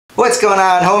What's going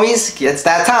on, homies? It's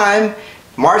that time.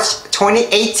 March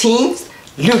 2018,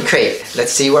 Loot Crate.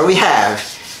 Let's see what we have.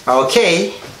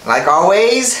 Okay, like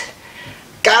always,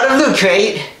 got a Loot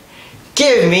Crate.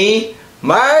 Give me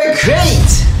my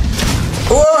crate.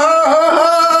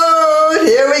 Whoa!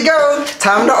 Here we go.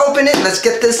 Time to open it. Let's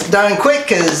get this done quick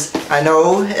because I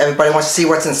know everybody wants to see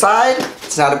what's inside.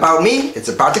 It's not about me. It's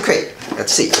about the crate.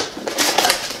 Let's see.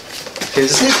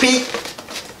 Here's a sneak peek.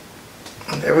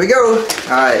 There we go.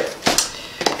 Alright.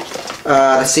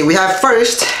 Let's see. We have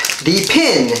first the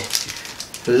pin.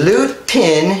 Loot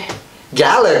Pin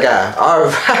Galaga.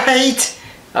 Alright.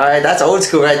 Alright, that's old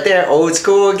school right there. Old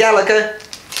school Galaga.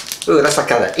 Ooh, that's like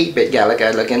kind of 8-bit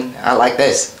Galaga looking. I like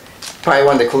this. Probably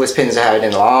one of the coolest pins I had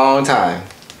in a long time.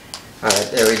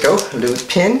 Alright, there we go. Loot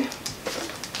Pin.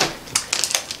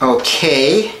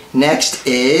 Okay. Next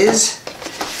is...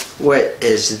 what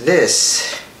is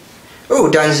this? Oh,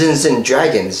 Dungeons and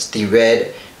Dragons, the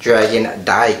Red Dragon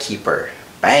Die Keeper.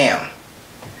 Bam!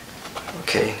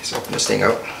 Okay, let's open this thing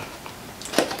up.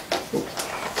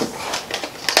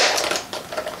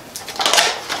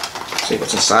 See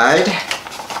what's inside.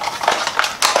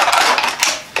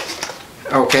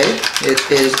 Okay, it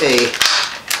is a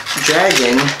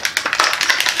dragon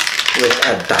with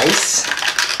a dice.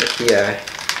 With the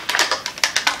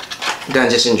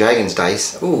Dungeons and Dragons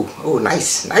dice. Ooh, oh,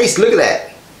 nice, nice, look at that.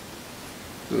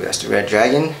 Ooh, that's the red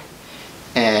dragon.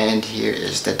 And here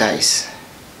is the dice.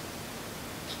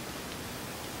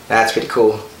 That's pretty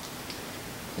cool.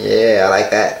 Yeah, I like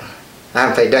that. I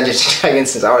haven't played Dungeons and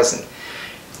Dragons since I was in,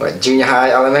 what, junior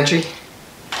high, elementary?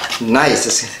 Nice,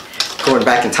 it's going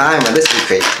back in time on this Loot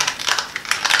Crate.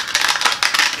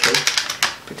 Okay,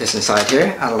 put this inside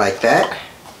here. I like that.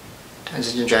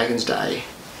 Dungeons and Dragons Die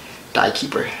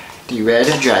Keeper. The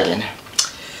Red Dragon.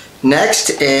 Next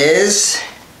is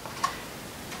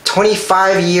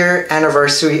 25-year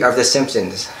anniversary of The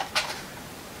Simpsons.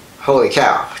 Holy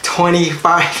cow,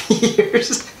 25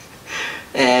 years.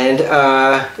 And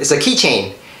it's a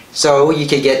keychain. So you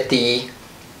could get the,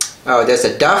 there's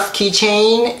a Duff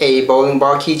keychain, a bowling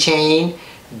ball keychain,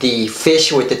 the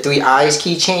fish with the 3 eyes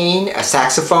keychain, a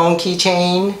saxophone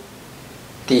keychain,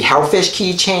 the hellfish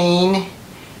keychain,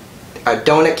 a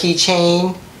donut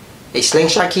keychain, a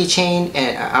slingshot keychain,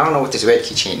 and I don't know what this red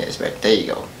keychain is, but there you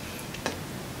go.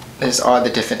 There's all the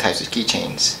different types of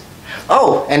keychains.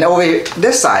 Oh, and over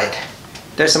this side,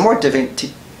 there's some more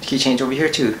different keychains over here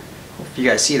too. Hope you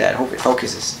guys see that. Hope it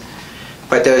focuses.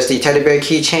 But there's the teddy bear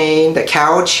keychain, the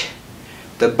couch,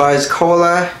 the Buzz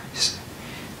Cola,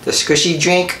 the squishy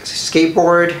drink,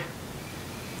 skateboard,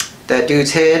 that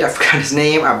dude's head, I forgot his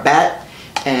name, a bat,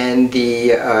 and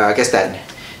the, I guess that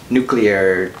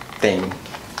nuclear thing.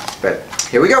 But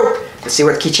here we go. Let's see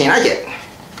what keychain I get.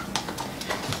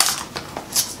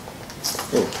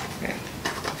 Oh, man.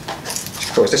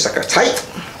 Let's close this sucker tight.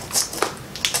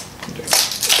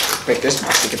 Break this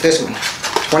box. Look at this one.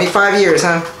 25 years,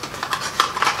 huh?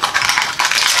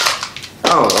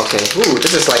 Oh, okay. Ooh,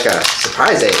 this is like a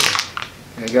surprise egg.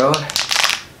 There we go.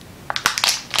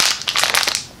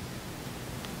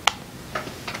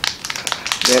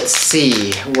 Let's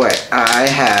see what I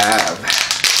have.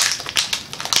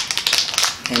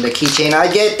 And the keychain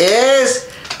I get is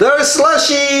the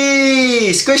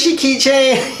slushy squishy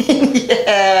keychain.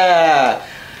 Yeah,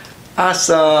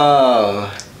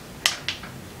 awesome.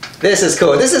 This is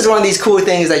cool. This is one of these cool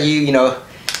things that you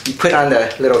put on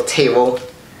the little table.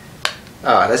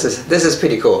 Oh, this is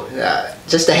pretty cool.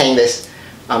 Just to hang this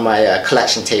on my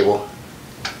collection table.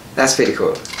 That's pretty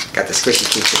cool. Got the squishy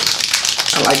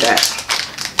keychain. I like that.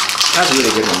 That's a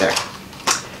really good one there.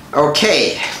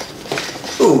 Okay.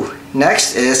 Ooh.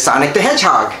 Next is Sonic the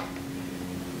Hedgehog.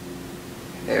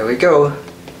 There we go.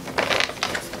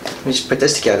 Let me just put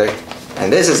this together. And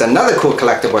this is another cool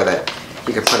collectible that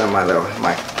you can put on my little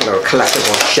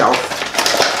collectible shelf.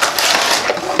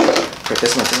 Put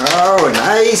this one through. Oh,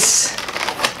 nice.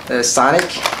 There's Sonic.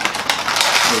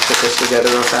 Let me put this together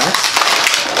real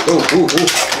fast. Ooh, ooh, ooh.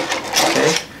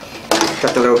 Okay.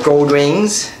 Got the little gold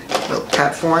rings, little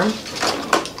platform.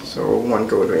 So one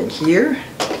gold ring here.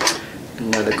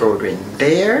 Another gold ring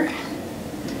there,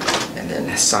 and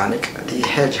then Sonic the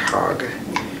Hedgehog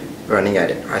running at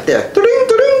it right there.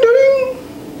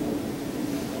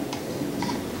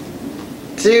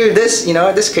 Dude, this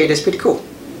this crate is pretty cool.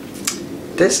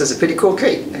 This is a pretty cool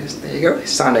crate. There you go,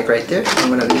 Sonic right there.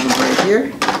 I'm gonna leave him right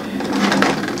here.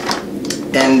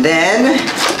 And then,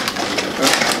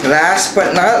 last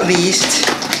but not least,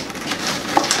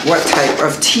 what type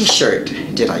of T-shirt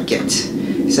did I get?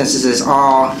 Since this is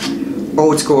all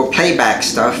old school Playback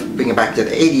stuff, bring it back to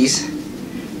the 80s.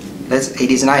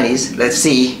 80s and 90s. Let's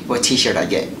see what T-shirt I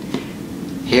get.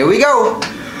 here we go.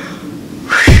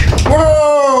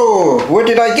 Whoa! What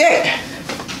did I get?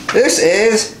 This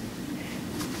is...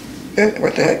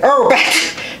 what the heck? Oh,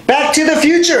 Back to the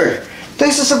Future!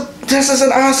 This is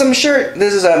an awesome shirt.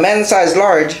 This is a men's size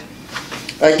large.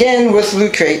 Again with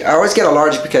Loot Crate. I always get a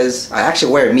large because I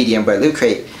actually wear a medium, but Loot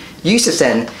Crate used to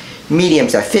send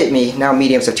mediums that fit me. Now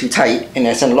mediums are too tight, and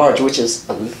I send large, which is,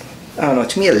 I don't know,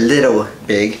 to me a little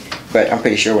big, but I'm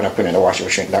pretty sure when I put it in the washer it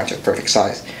will shrink down to a perfect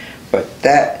size. But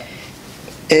that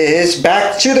is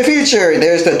Back to the Future.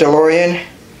 There's the DeLorean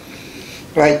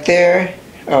right there.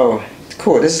 Oh, it's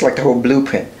cool. This is like the whole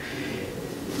blueprint.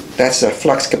 That's a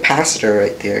flux capacitor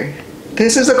right there.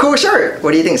 This is a cool shirt.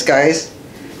 What do you think, guys?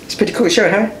 It's a pretty cool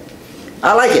shirt, huh?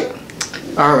 I like it.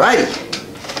 Alrighty.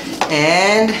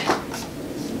 And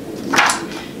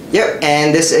yep,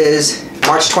 and this is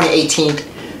March 2018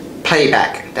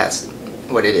 Playback. That's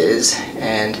what it is.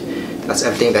 And that's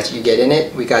everything that you get in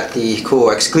it. We got the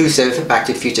cool exclusive Back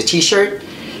to the Future t-shirt,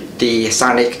 the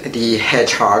Sonic the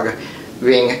Hedgehog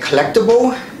ring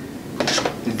collectible,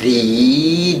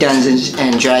 the Dungeons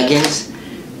and Dragons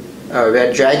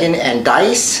Red Dragon and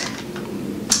dice,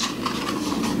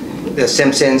 the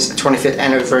Simpsons 25th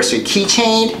anniversary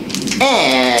keychain,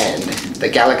 and the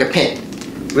Galaga pin.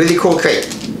 Really cool crate.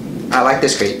 I like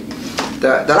this crate.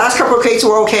 The last couple of crates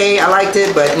were okay. I liked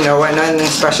it, but you know what? Nothing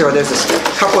special. There's a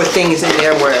couple of things in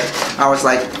there where I was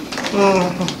like,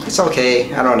 it's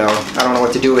okay. I don't know. I don't know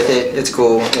what to do with it. It's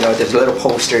cool. You know, there's little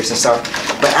posters and stuff.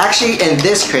 But actually, in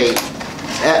this crate,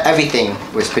 everything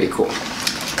was pretty cool.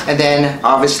 And then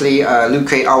obviously, Loot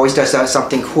Crate always does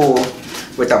something cool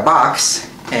with a box.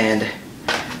 And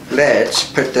let's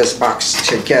put this box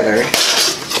together.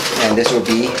 And this will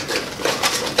be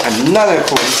another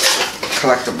cool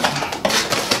collectible.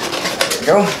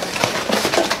 There we go.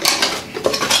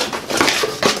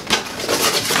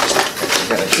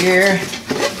 Got it here,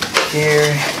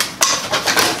 here,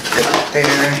 put it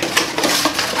there.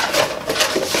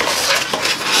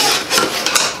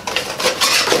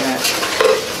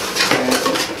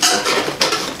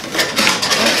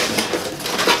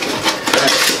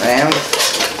 Bam,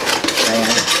 bam.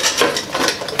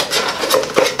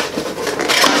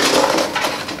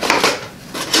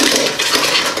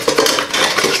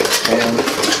 Bam,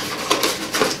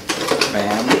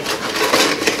 bam,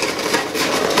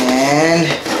 and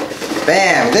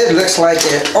bam. This looks like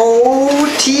an old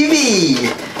TV.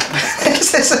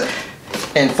 This is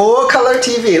in full color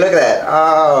TV. Look at that.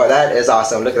 Oh, that is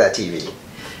awesome. Look at that TV.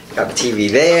 Got the TV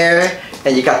there,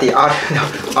 and you got the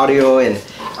audio and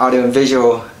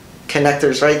visual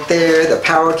connectors right there, the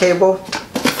power cable.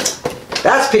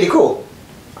 That's pretty cool.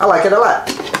 I like it a lot.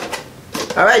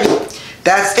 Alrighty,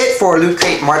 that's it for Loot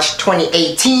Crate March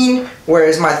 2018. Where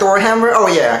is my Thor hammer? Oh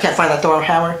yeah, I can't find that Thor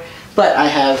hammer, but I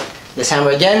have this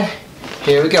hammer again.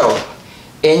 Here we go.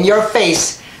 In your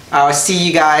face. I'll see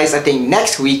you guys, I think,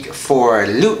 next week for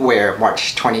Lootware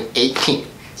March 2018.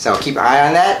 So keep an eye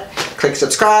on that. Click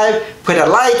subscribe, put a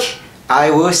like. I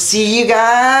will see you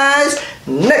guys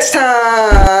next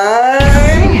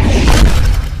time.